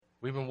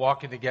We've been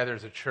walking together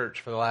as a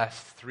church for the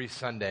last 3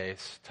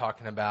 Sundays,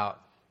 talking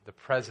about the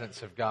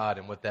presence of God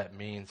and what that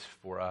means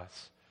for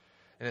us.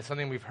 And it's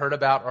something we've heard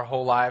about our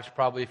whole lives,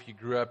 probably if you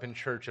grew up in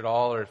church at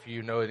all or if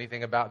you know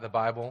anything about the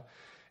Bible.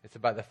 It's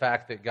about the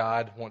fact that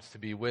God wants to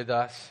be with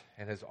us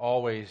and has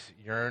always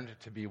yearned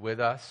to be with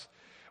us.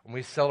 When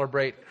we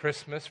celebrate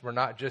Christmas, we're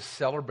not just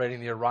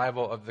celebrating the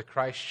arrival of the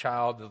Christ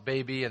child, the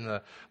baby in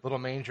the little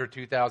manger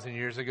 2,000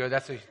 years ago.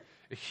 That's a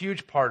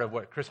huge part of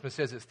what Christmas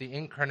is. It's the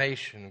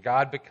incarnation,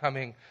 God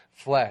becoming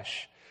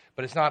flesh.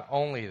 But it's not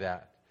only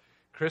that.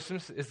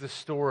 Christmas is the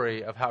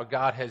story of how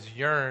God has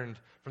yearned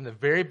from the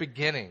very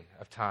beginning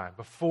of time,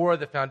 before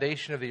the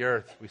foundation of the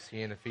earth, we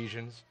see in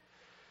Ephesians.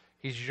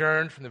 He's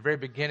yearned from the very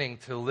beginning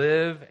to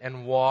live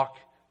and walk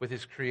with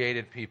his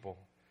created people.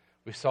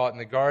 We saw it in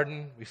the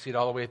garden. We see it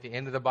all the way at the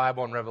end of the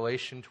Bible in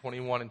Revelation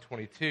 21 and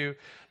 22.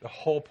 The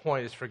whole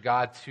point is for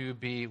God to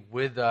be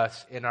with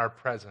us in our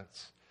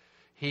presence.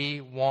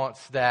 He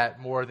wants that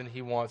more than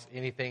he wants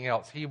anything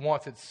else. He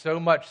wants it so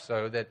much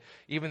so that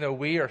even though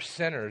we are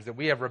sinners, that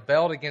we have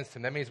rebelled against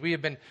him, that means we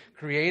have been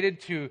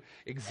created to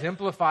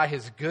exemplify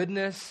his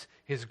goodness,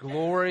 his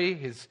glory,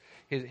 his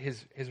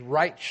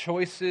right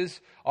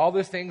choices, all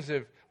those things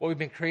of what we've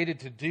been created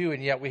to do,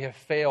 and yet we have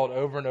failed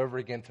over and over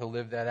again to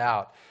live that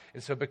out.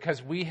 And so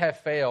because we have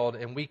failed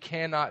and we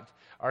cannot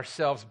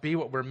ourselves be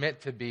what we're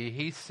meant to be,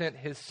 he sent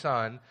his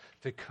son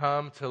to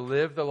come to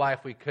live the life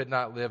we could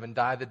not live and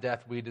die the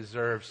death we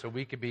deserve so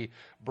we could be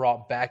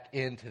brought back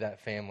into that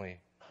family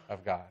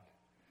of God.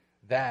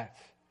 That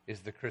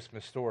is the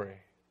Christmas story.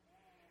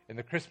 And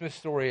the Christmas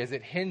story, as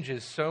it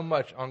hinges so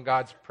much on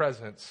God's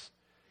presence,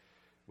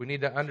 we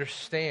need to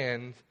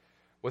understand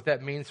what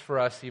that means for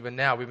us even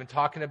now. We've been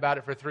talking about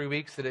it for 3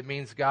 weeks, that it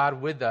means God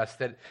with us.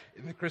 That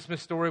in the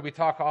Christmas story, we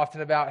talk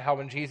often about how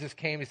when Jesus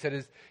came, he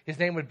said his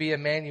name would be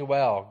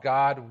Emmanuel,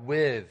 God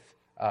with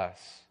us.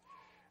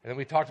 And then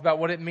we talked about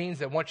what it means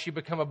that once you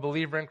become a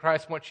believer in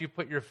Christ, once you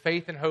put your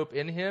faith and hope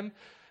in him,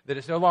 that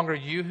it's no longer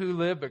you who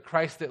live, but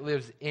Christ that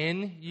lives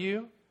in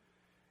you.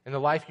 And the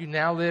life you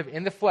now live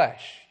in the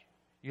flesh,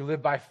 you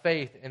live by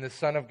faith in the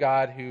Son of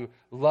God who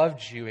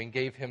loved you and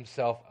gave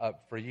himself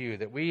up for you.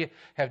 That we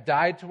have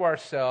died to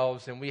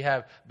ourselves and we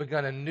have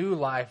begun a new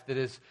life that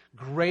is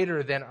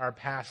greater than our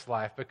past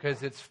life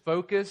because its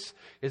focus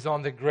is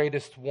on the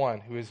greatest one,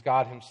 who is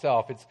God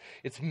himself.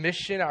 Its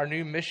mission, our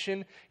new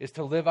mission, is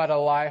to live out a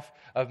life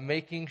of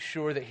making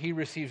sure that he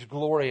receives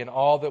glory in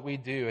all that we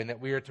do and that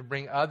we are to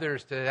bring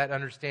others to that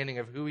understanding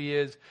of who he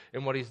is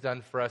and what he's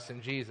done for us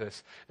in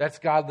Jesus. That's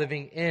God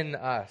living in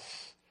us.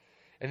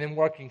 And then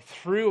working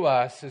through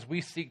us as we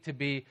seek to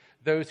be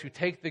those who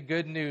take the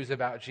good news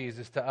about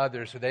Jesus to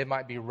others so they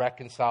might be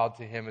reconciled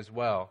to him as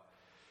well.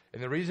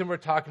 And the reason we're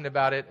talking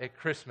about it at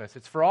Christmas,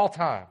 it's for all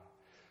time,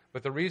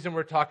 but the reason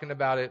we're talking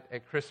about it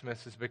at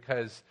Christmas is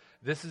because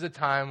this is a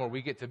time where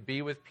we get to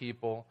be with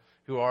people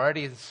who are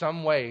already in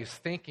some ways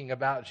thinking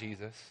about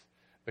Jesus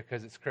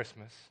because it's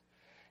Christmas.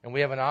 And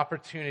we have an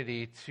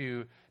opportunity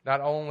to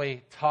not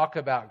only talk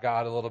about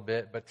God a little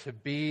bit, but to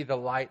be the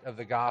light of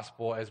the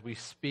gospel as we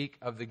speak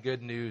of the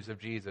good news of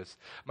Jesus.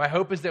 My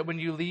hope is that when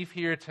you leave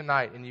here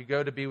tonight and you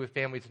go to be with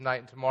family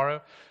tonight and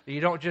tomorrow, that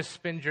you don't just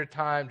spend your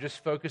time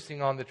just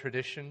focusing on the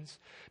traditions.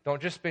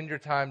 Don't just spend your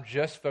time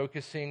just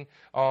focusing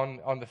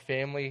on the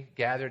family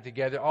gathered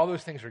together. All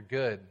those things are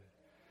good,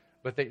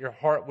 but that your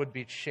heart would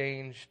be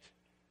changed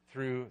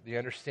through the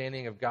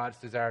understanding of God's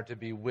desire to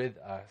be with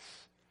us,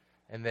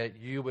 and that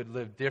you would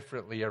live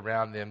differently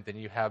around them than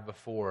you have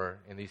before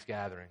in these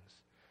gatherings.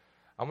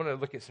 I'm going to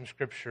look at some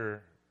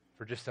scripture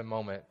for just a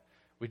moment.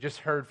 We just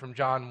heard from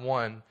John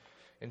 1.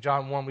 In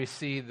John 1, we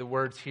see the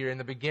words here, "In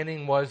the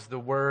beginning was the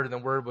Word, and the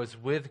Word was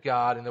with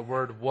God, and the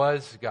Word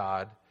was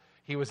God.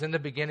 He was in the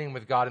beginning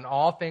with God, and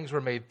all things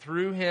were made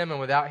through him, and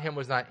without him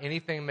was not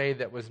anything made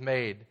that was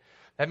made."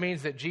 That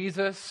means that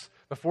Jesus,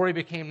 before he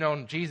became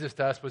known, Jesus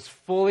to us, was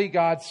fully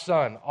God's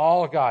Son,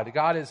 all God.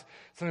 God is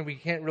something we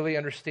can't really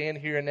understand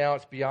here and now.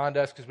 It's beyond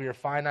us because we are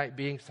finite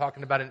beings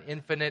talking about an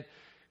infinite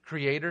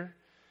creator.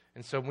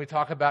 And so when we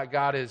talk about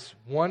God as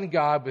one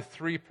God with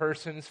 3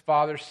 persons,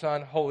 Father,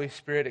 Son, Holy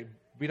Spirit,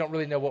 we don't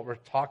really know what we're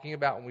talking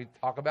about when we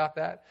talk about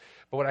that.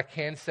 But what I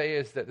can say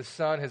is that the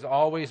Son has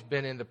always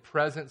been in the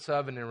presence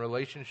of and in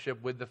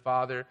relationship with the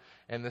Father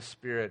and the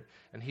Spirit.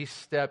 And he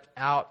stepped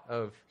out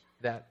of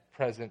that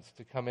presence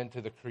to come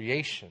into the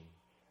creation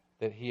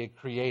that he had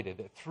created,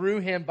 that through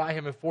him, by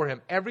him, and for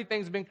him,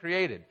 everything's been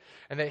created,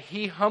 and that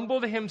he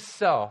humbled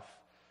himself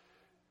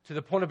to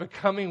the point of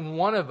becoming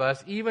one of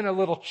us, even a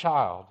little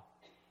child,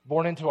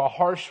 born into a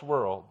harsh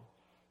world,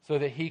 so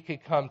that he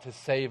could come to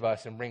save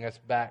us and bring us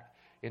back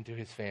into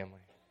his family.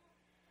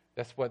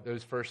 That's what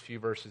those first few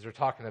verses are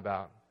talking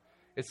about.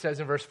 It says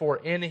in verse 4,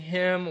 "In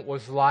him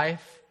was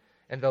life,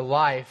 and the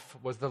life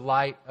was the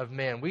light of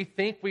men. We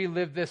think we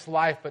live this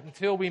life, but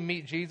until we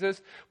meet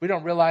Jesus, we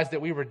don't realize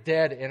that we were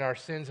dead in our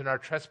sins and our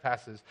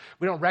trespasses.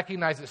 We don't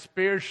recognize that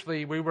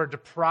spiritually we were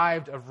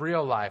deprived of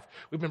real life.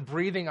 We've been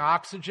breathing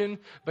oxygen,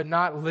 but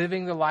not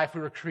living the life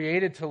we were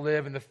created to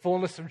live in the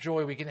fullness of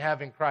joy we can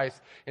have in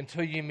Christ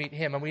until you meet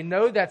Him. And we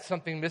know that's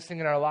something missing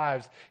in our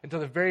lives until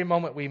the very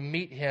moment we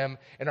meet Him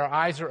and our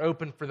eyes are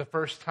opened for the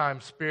first time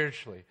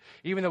spiritually.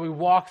 Even though we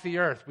walk the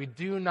earth, we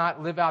do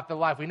not live out the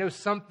life. We know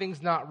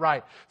something's not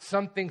right,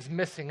 something's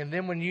missing. And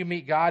then when you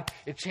meet God,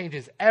 it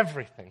changes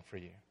everything for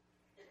you.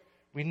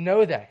 We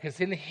know that because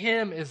in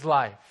Him is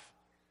life,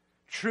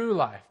 true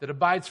life that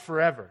abides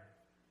forever.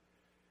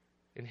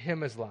 In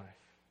Him is life.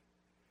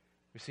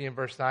 We see in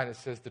verse 9 it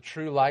says, the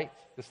true light,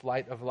 this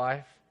light of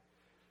life,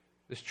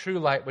 this true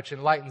light which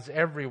enlightens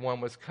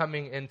everyone was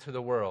coming into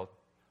the world.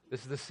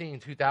 This is the scene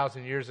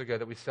 2,000 years ago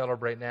that we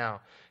celebrate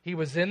now. He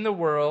was in the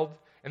world,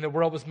 and the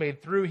world was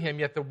made through Him,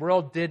 yet the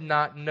world did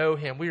not know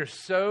Him. We are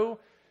so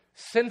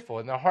sinful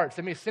in our hearts.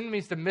 I mean, sin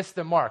means to miss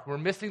the mark. We're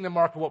missing the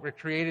mark of what we're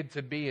created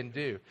to be and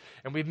do.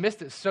 And we've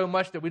missed it so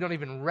much that we don't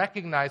even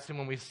recognize Him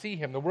when we see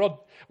Him. The world,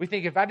 we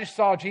think if I just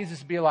saw Jesus,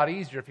 it'd be a lot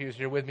easier if He was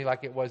here with me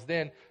like it was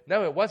then.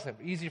 No, it wasn't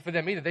easy for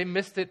them either. They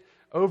missed it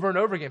over and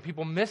over again.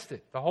 People missed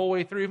it the whole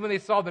way through, even when they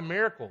saw the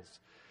miracles.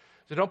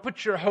 So don't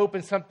put your hope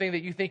in something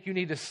that you think you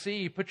need to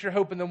see. Put your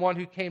hope in the one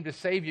who came to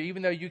save you.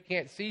 Even though you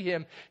can't see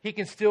Him, He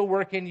can still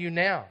work in you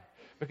now.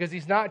 Because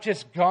He's not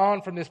just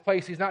gone from this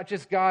place. He's not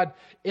just God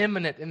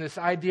immanent in this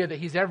idea that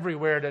He's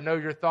everywhere to know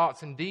your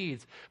thoughts and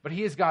deeds. But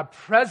He is God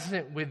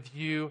present with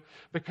you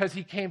because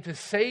He came to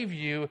save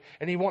you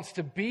and He wants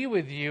to be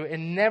with you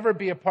and never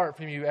be apart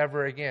from you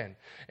ever again.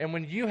 And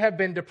when you have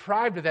been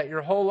deprived of that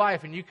your whole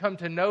life and you come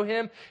to know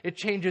Him, it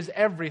changes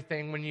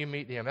everything when you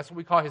meet Him. That's what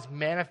we call His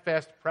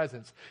manifest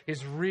presence,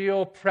 His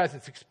real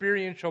presence,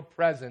 experiential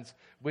presence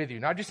with you.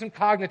 Not just some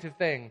cognitive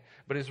thing,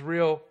 but His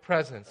real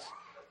presence.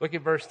 Look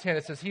at verse 10.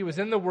 It says, He was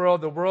in the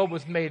world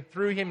was made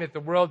through Him, yet the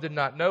world did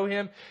not know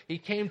Him. He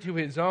came to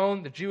His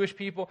own, the Jewish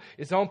people.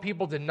 His own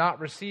people did not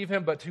receive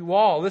Him, but to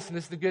all, listen,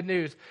 this is the good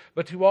news,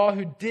 but to all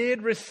who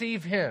did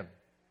receive Him,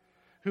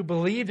 who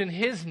believed in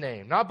His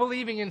name, not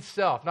believing in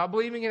self, not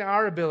believing in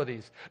our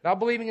abilities, not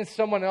believing in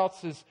someone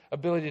else's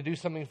ability to do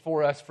something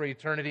for us for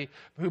eternity,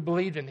 but who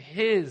believed in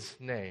His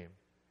name,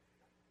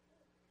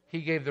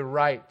 He gave the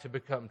right to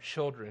become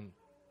children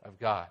of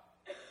God.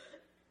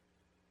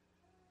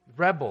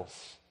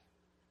 Rebels,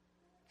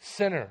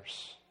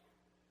 sinners,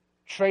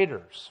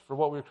 traitors for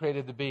what we were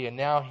created to be, and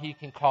now He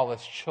can call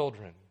us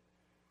children,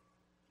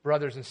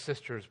 brothers and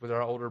sisters with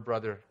our older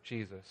brother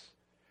Jesus,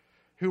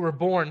 who were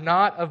born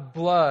not of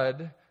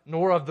blood,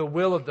 nor of the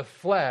will of the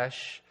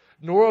flesh,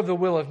 nor of the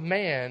will of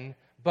man,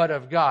 but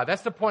of God.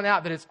 That's to point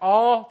out that it's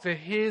all to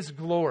His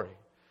glory,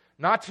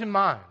 not to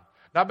mine.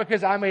 Not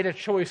because I made a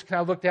choice can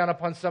I look down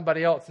upon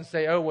somebody else and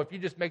say, oh, well, if you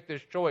just make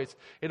this choice,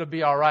 it'll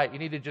be all right. You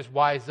need to just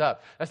wise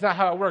up. That's not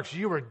how it works.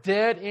 You were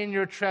dead in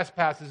your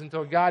trespasses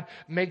until God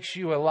makes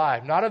you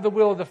alive. Not of the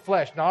will of the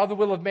flesh, not of the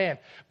will of man,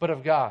 but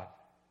of God,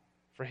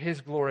 for His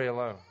glory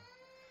alone.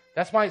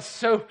 That's why it's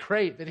so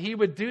great that He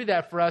would do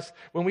that for us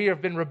when we have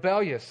been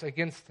rebellious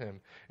against Him.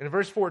 And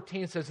verse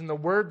 14 says, and the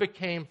Word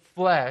became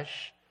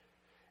flesh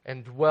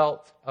and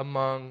dwelt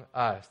among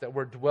us. That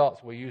word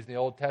dwelt we use in the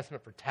Old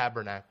Testament for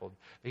tabernacled.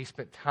 He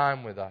spent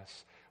time with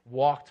us,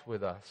 walked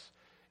with us.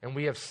 And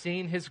we have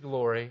seen His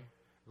glory.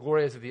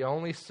 Glory as of the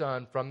only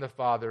Son from the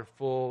Father,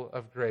 full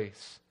of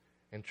grace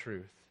and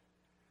truth.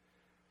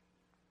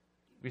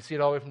 We see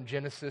it all the way from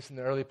Genesis in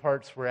the early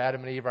parts where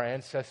Adam and Eve, our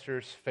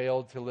ancestors,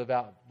 failed to live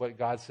out what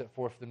God set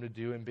forth for them to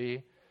do and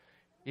be.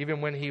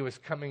 Even when He was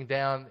coming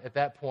down at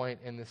that point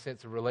in the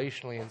sense of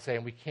relationally and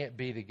saying, we can't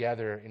be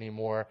together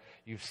anymore,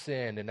 you've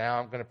sinned, and now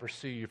I'm going to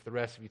pursue you for the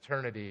rest of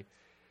eternity,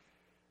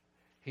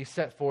 He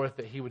set forth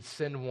that He would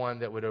send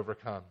one that would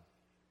overcome.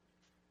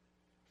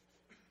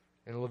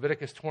 In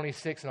Leviticus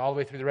 26 and all the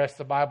way through the rest of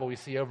the Bible, we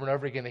see over and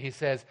over again that He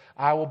says,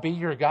 I will be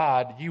your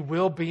God, you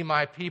will be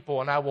my people,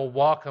 and I will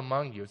walk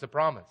among you. It's a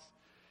promise.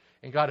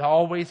 And God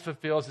always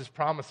fulfills His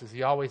promises.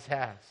 He always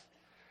has.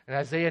 In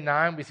Isaiah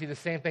 9, we see the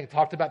same thing,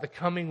 talked about the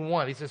coming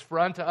one. He says, for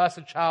unto us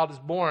a child is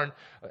born,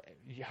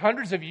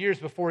 hundreds of years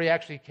before He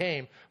actually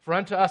came. For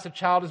unto us a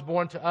child is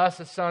born, to us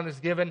a son is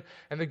given,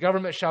 and the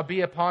government shall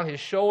be upon His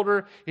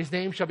shoulder. His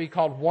name shall be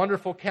called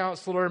Wonderful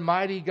Counselor,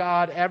 Mighty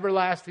God,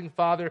 Everlasting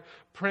Father,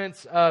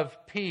 Prince of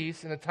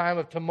Peace. In a time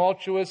of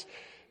tumultuous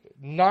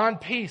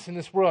non-peace in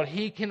this world,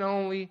 He can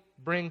only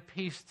bring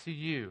peace to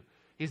you.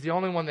 He's the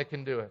only one that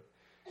can do it.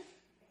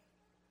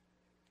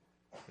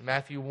 In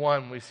Matthew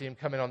 1, we see Him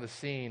coming on the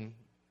scene.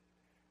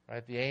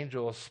 Right? The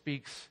angel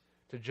speaks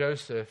to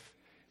Joseph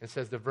and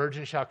says, the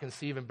virgin shall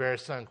conceive and bear a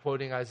son,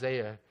 quoting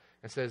Isaiah,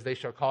 and says, they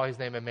shall call His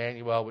name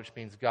Emmanuel, which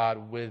means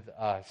God with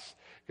us.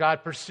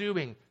 God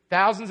pursuing,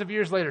 thousands of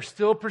years later,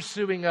 still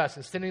pursuing us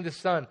and sending the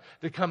Son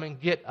to come and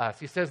get us.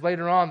 He says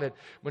later on that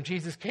when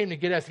Jesus came to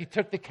get us, He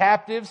took the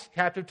captives,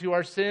 captive to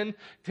our sin,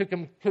 took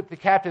the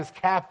captives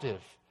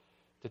captive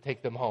to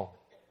take them home.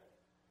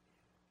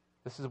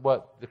 This is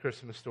what the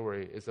Christmas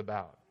story is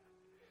about.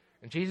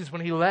 And Jesus,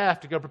 when he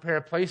left to go prepare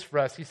a place for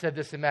us, he said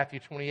this in Matthew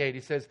 28.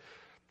 He says,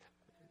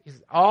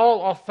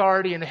 all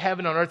authority in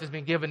heaven and on earth has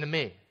been given to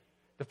me.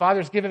 The Father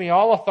has given me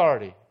all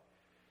authority.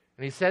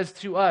 And he says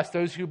to us,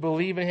 those who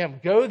believe in him,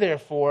 go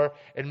therefore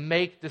and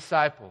make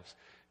disciples,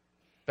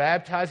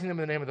 baptizing them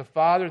in the name of the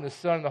Father and the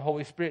Son and the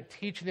Holy Spirit,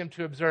 teaching them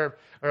to observe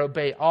or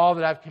obey all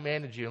that I've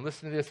commanded you. And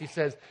listen to this. He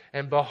says,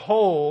 and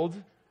behold,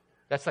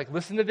 that's like,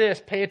 listen to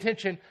this, pay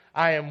attention,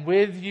 I am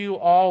with you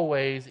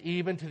always,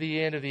 even to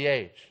the end of the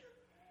age.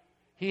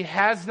 He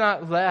has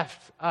not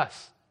left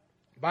us.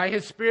 By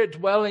his Spirit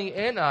dwelling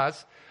in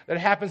us, that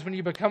happens when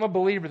you become a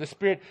believer. The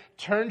Spirit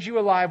turns you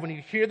alive when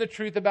you hear the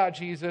truth about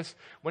Jesus,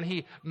 when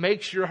he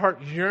makes your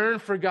heart yearn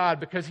for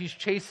God because he's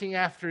chasing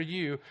after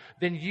you,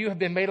 then you have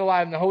been made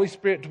alive and the Holy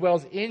Spirit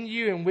dwells in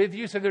you and with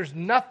you, so there's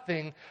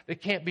nothing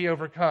that can't be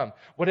overcome.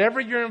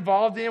 Whatever you're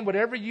involved in,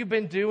 whatever you've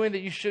been doing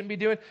that you shouldn't be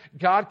doing,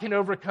 God can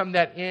overcome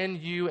that in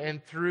you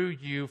and through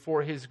you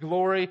for his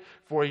glory,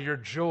 for your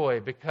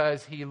joy,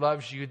 because he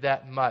loves you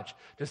that much,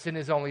 to send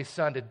his only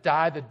Son to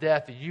die the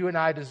death that you and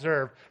I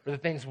deserve for the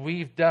things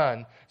we've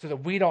done, so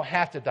that we don't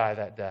have to die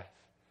that death.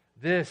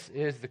 This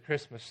is the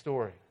Christmas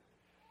story.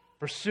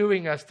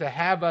 Pursuing us to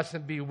have us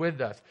and be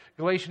with us.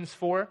 Galatians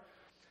 4,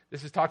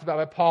 this is talked about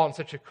by Paul in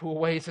such a cool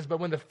way. He says,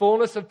 but when the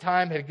fullness of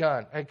time had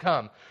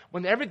come,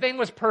 when everything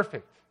was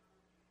perfect,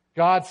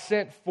 God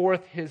sent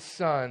forth his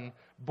Son,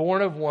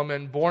 born of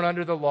woman, born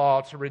under the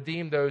law, to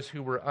redeem those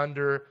who were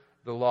under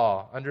the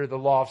law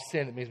of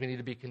sin. It means we need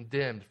to be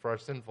condemned for our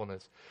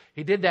sinfulness.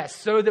 He did that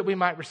so that we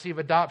might receive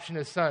adoption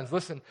as sons.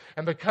 Listen,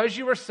 and because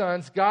you are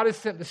sons, God has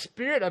sent the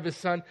Spirit of his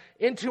Son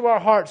into our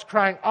hearts,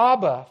 crying,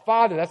 Abba,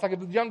 Father. That's like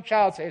a young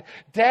child saying,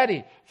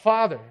 Daddy,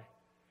 Father.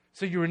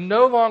 So you are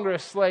no longer a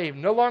slave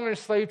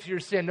to your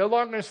sin, no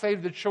longer a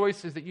slave to the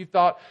choices that you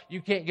thought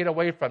you can't get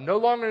away from, no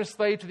longer a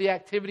slave to the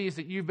activities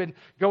that you've been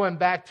going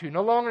back to,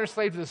 no longer a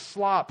slave to the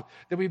slop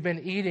that we've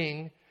been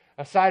eating,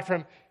 aside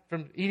from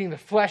eating the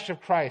flesh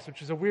of Christ,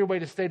 which is a weird way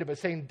to state it, but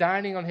saying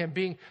dining on him,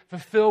 being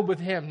fulfilled with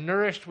him,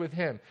 nourished with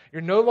him.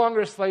 You're no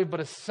longer a slave,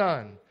 but a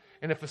son.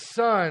 And if a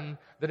son,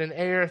 then an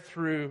heir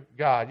through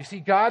God. You see,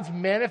 God's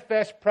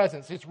manifest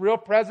presence, his real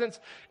presence,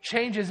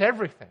 changes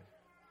everything.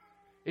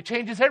 It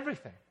changes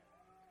everything.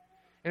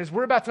 And as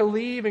we're about to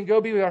leave and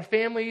go be with our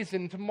families,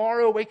 and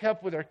tomorrow wake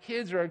up with our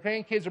kids or our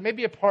grandkids, or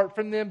maybe apart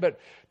from them, but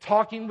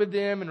talking with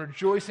them and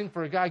rejoicing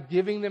for God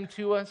giving them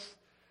to us,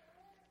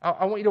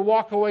 I want you to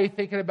walk away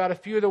thinking about a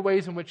few of the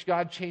ways in which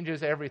God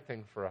changes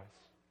everything for us.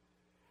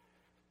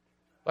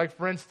 Like,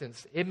 for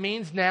instance, it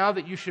means now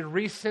that you should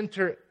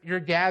recenter your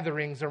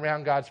gatherings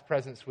around God's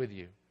presence with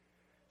you.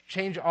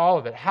 Change all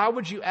of it. How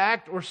would you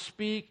act or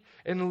speak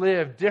and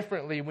live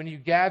differently when you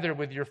gather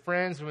with your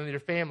friends and with your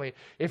family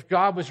if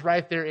God was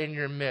right there in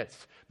your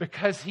midst?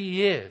 Because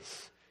he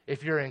is,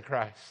 if you're in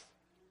Christ.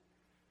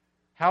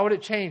 How would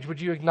it change?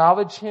 Would you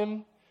acknowledge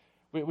him?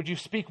 Would you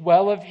speak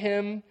well of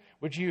him?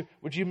 Would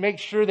you make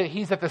sure that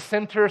he's at the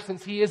center,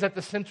 since he is at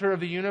the center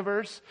of the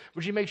universe?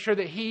 Would you make sure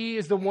that he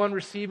is the one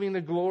receiving the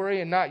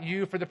glory and not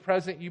you for the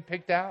present you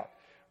picked out,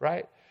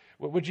 right?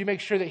 Would you make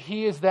sure that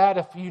he is that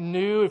if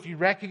you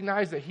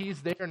recognize that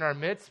he's there in our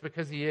midst,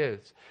 because he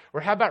is?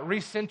 Or how about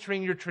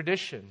recentering your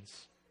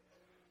traditions?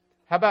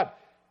 How about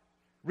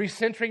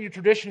recentering your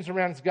traditions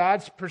around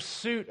God's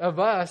pursuit of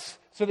us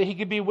so that he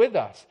could be with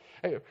us?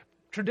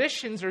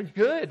 Traditions are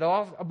good.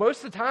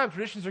 Most of the time,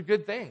 traditions are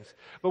good things.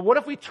 But what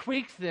if we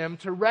tweaked them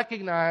to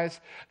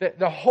recognize that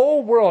the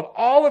whole world,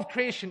 all of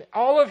creation,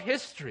 all of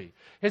history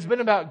has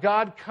been about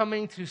God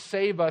coming to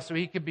save us so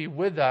he could be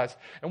with us?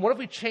 And what if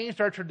we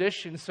changed our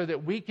traditions so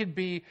that we could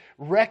be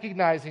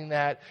recognizing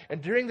that? And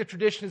during the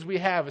traditions we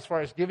have, as far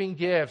as giving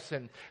gifts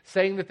and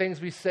saying the things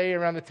we say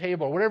around the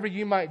table, whatever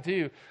you might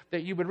do,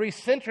 that you would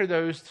recenter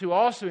those to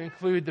also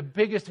include the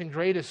biggest and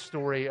greatest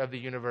story of the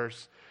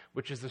universe,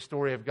 which is the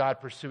story of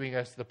God pursuing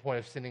us to the point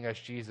of sending us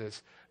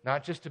Jesus,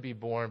 not just to be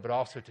born, but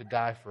also to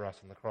die for us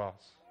on the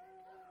cross.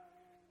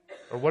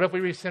 Or what if we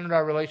recentered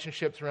our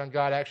relationships around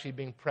God actually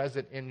being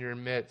present in your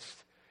midst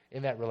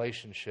in that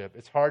relationship?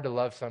 It's hard to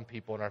love some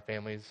people in our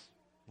families,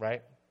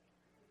 right?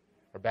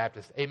 We're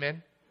Baptists.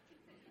 Amen?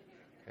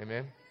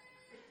 Amen?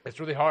 It's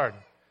really hard.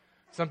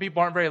 Some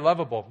people aren't very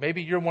lovable.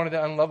 Maybe you're one of the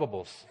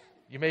unlovables.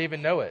 You may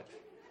even know it.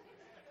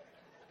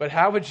 But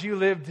how would you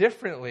live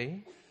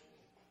differently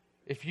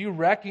if you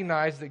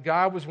recognize that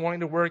God was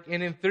wanting to work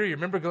in and through you?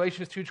 Remember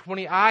Galatians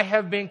 2:20, I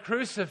have been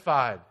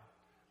crucified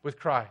with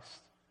Christ.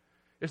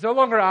 It's no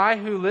longer I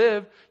who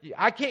live.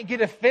 I can't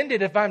get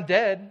offended if I'm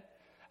dead.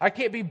 I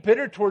can't be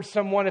bitter towards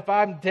someone if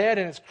I'm dead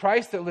and it's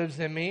Christ that lives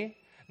in me,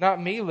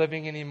 not me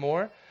living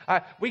anymore.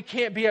 We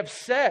can't be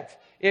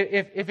upset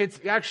if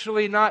it's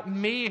actually not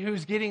me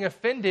who's getting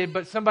offended,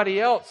 but somebody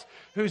else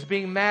who's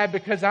being mad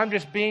because I'm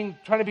just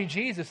trying to be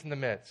Jesus in the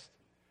midst.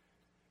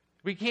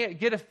 We can't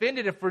get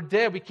offended if we're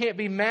dead. We can't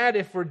be mad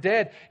if we're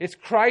dead. It's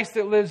Christ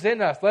that lives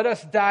in us. Let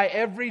us die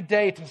every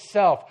day to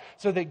self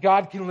so that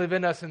God can live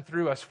in us and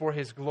through us for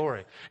his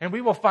glory. And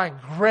we will find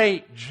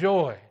great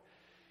joy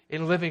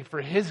in living for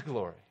his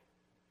glory.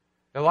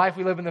 The life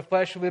we live in the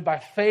flesh, we live by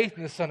faith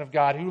in the Son of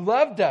God who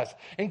loved us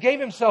and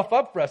gave himself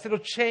up for us. It'll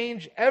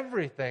change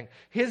everything.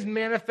 His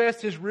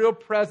manifest, his real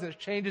presence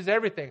changes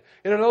everything.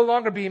 It'll no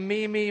longer be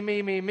me,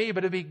 but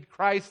it'll be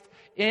Christ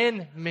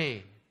in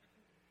me.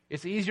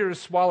 It's easier to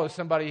swallow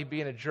somebody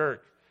being a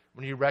jerk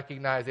when you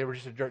recognize they were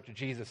just a jerk to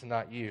Jesus and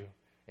not you.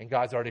 And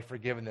God's already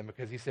forgiven them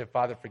because he said,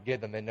 Father,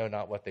 forgive them. They know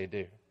not what they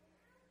do.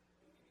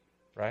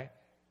 Right?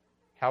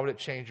 How would it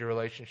change your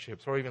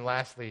relationships? Or even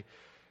lastly,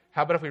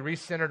 how about if we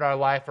recentered our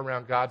life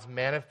around God's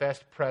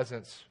manifest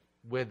presence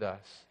with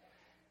us,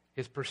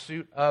 his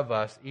pursuit of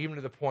us, even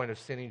to the point of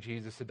sending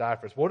Jesus to die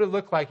for us? What would it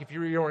look like if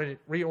you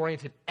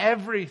reoriented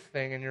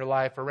everything in your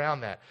life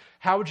around that?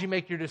 How would you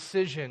make your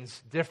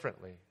decisions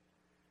differently?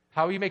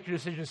 How will you make your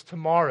decisions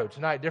tomorrow,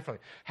 tonight,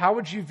 differently? How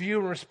would you view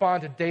and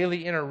respond to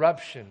daily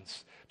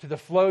interruptions, to the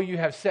flow you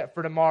have set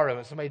for tomorrow,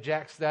 and somebody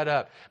jacks that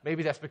up?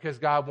 Maybe that's because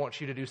God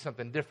wants you to do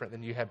something different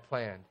than you had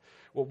planned.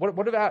 Well,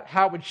 what about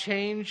how it would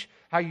change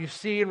how you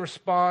see and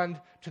respond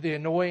to the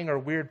annoying or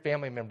weird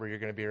family member you're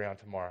going to be around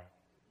tomorrow?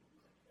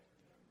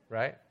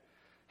 Right?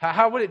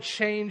 How would it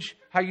change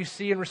how you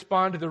see and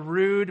respond to the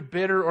rude,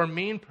 bitter, or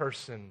mean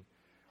person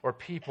or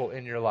people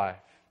in your life?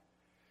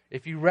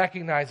 If you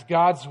recognize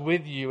God's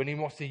with you and he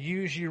wants to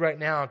use you right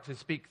now to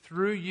speak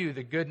through you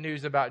the good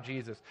news about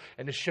Jesus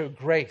and to show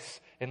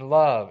grace and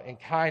love and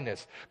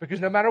kindness.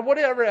 Because no matter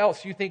whatever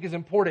else you think is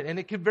important, and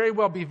it could very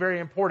well be very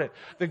important,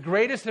 the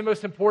greatest and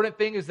most important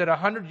thing is that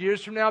 100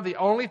 years from now, the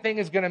only thing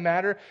that's going to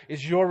matter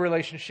is your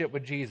relationship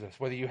with Jesus,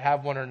 whether you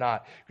have one or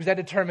not. Because that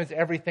determines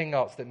everything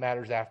else that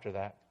matters after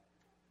that.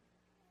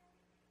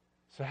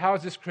 So how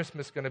is this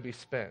Christmas going to be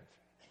spent?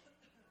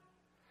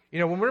 You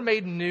know, when we're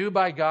made new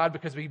by God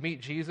because we meet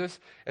Jesus,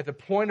 at the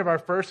point of our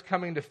first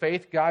coming to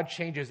faith, God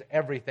changes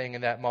everything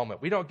in that moment.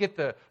 We don't get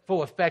the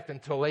full effect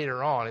until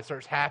later on. It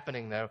starts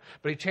happening, though,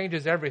 but he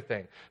changes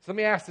everything. So let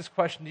me ask this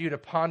question to you to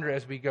ponder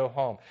as we go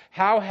home.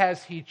 How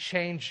has he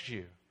changed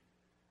you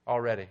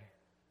already?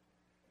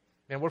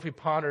 Man, what if we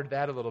pondered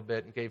that a little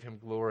bit and gave him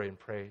glory and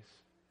praise?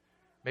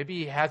 Maybe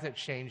he hasn't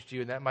changed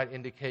you, and that might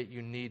indicate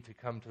you need to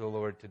come to the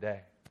Lord today.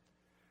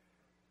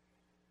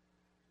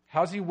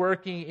 How's he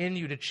working in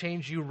you to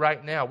change you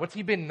right now? What's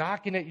he been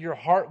knocking at your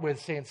heart with,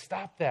 saying,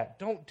 stop that,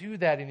 don't do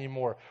that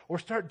anymore, or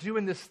start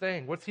doing this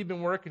thing? What's he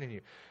been working in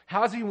you?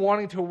 How's he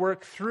wanting to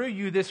work through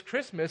you this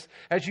Christmas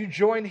as you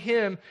join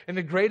him in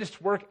the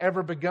greatest work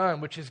ever begun,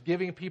 which is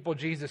giving people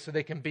Jesus so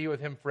they can be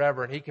with him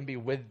forever and he can be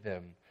with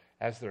them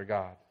as their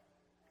God?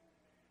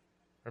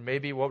 Or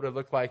maybe what would it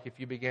look like if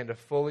you began to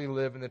fully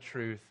live in the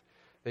truth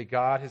that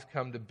God has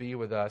come to be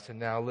with us and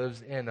now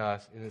lives in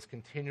us and is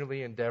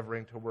continually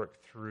endeavoring to work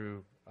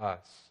through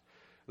us.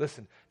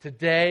 Listen,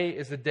 today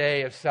is the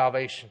day of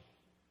salvation.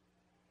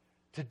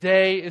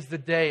 Today is the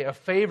day of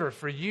favor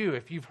for you.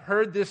 If you've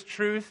heard this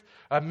truth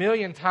a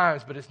million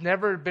times, but it's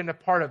never been a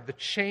part of the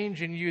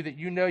change in you that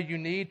you know you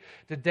need,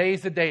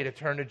 today's the day to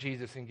turn to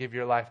Jesus and give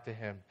your life to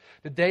him.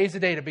 Today's the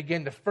day to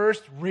begin the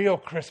first real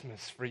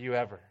Christmas for you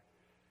ever.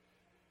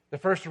 The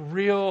first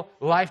real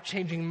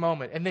life-changing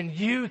moment. And then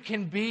you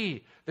can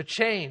be the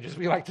change, as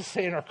we like to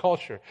say in our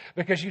culture,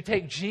 because you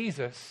take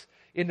Jesus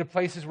into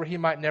places where he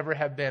might never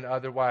have been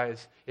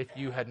otherwise if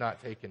you had not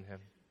taken him.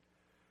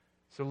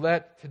 So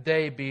let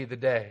today be the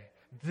day.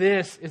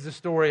 This is the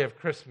story of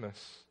Christmas.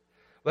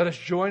 Let us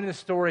join the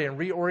story and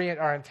reorient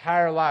our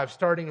entire lives,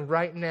 starting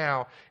right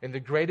now in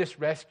the greatest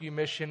rescue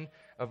mission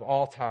of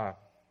all time.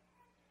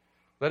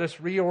 Let us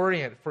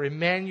reorient, for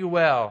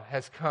Emmanuel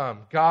has come,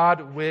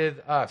 God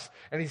with us,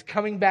 and he's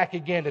coming back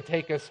again to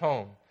take us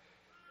home.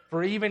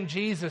 For even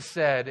Jesus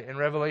said in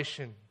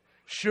Revelation,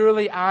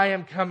 surely I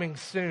am coming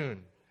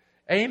soon.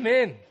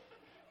 Amen.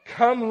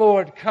 Come,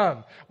 Lord,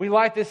 come. We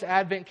light this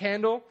Advent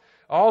candle,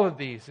 all of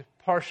these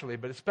partially,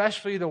 but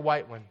especially the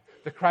white one,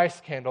 the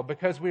Christ candle,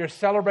 because we are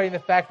celebrating the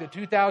fact that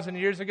 2,000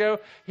 years ago,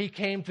 he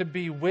came to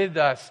be with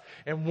us,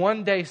 and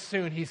one day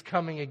soon he's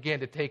coming again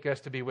to take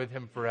us to be with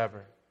him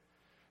forever.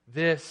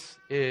 This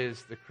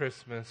is the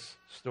Christmas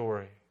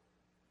story.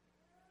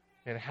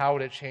 And how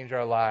would it change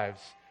our lives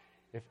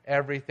if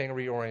everything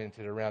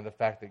reoriented around the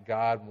fact that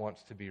God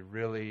wants to be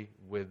really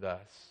with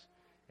us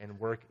and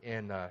work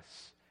in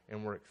us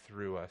and work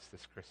through us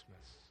this Christmas?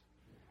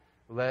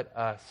 Let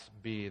us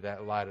be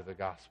that light of the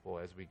gospel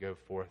as we go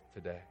forth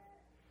today.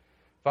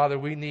 Father,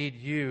 we need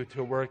you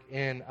to work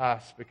in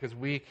us because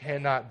we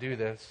cannot do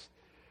this.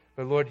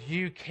 But Lord,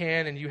 you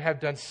can, and you have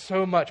done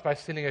so much by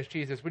sending us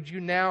Jesus. Would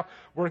you now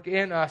work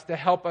in us to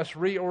help us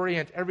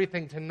reorient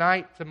everything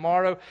tonight,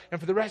 tomorrow, and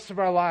for the rest of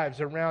our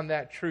lives around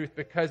that truth,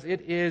 because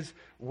it is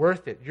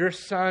worth it. Your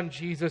Son,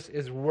 Jesus,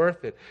 is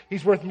worth it.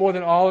 He's worth more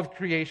than all of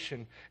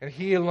creation, and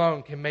he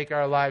alone can make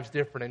our lives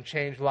different and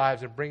change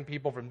lives and bring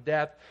people from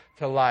death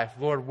to life.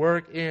 Lord,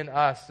 work in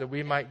us that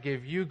we might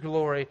give you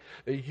glory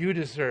that you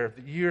deserve,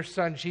 that your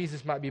Son,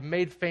 Jesus, might be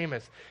made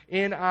famous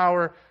in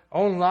our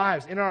own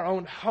lives, in our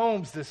own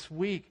homes this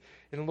week.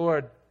 And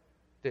Lord,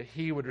 that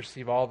he would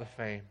receive all the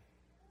fame.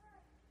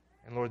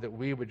 And Lord, that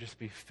we would just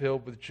be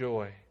filled with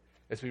joy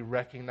as we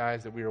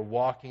recognize that we are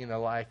walking in the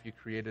life you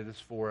created us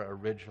for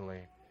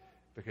originally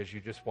because you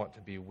just want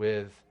to be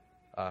with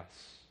us.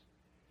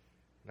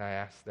 And I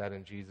ask that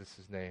in Jesus'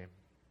 name.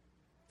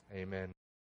 Amen.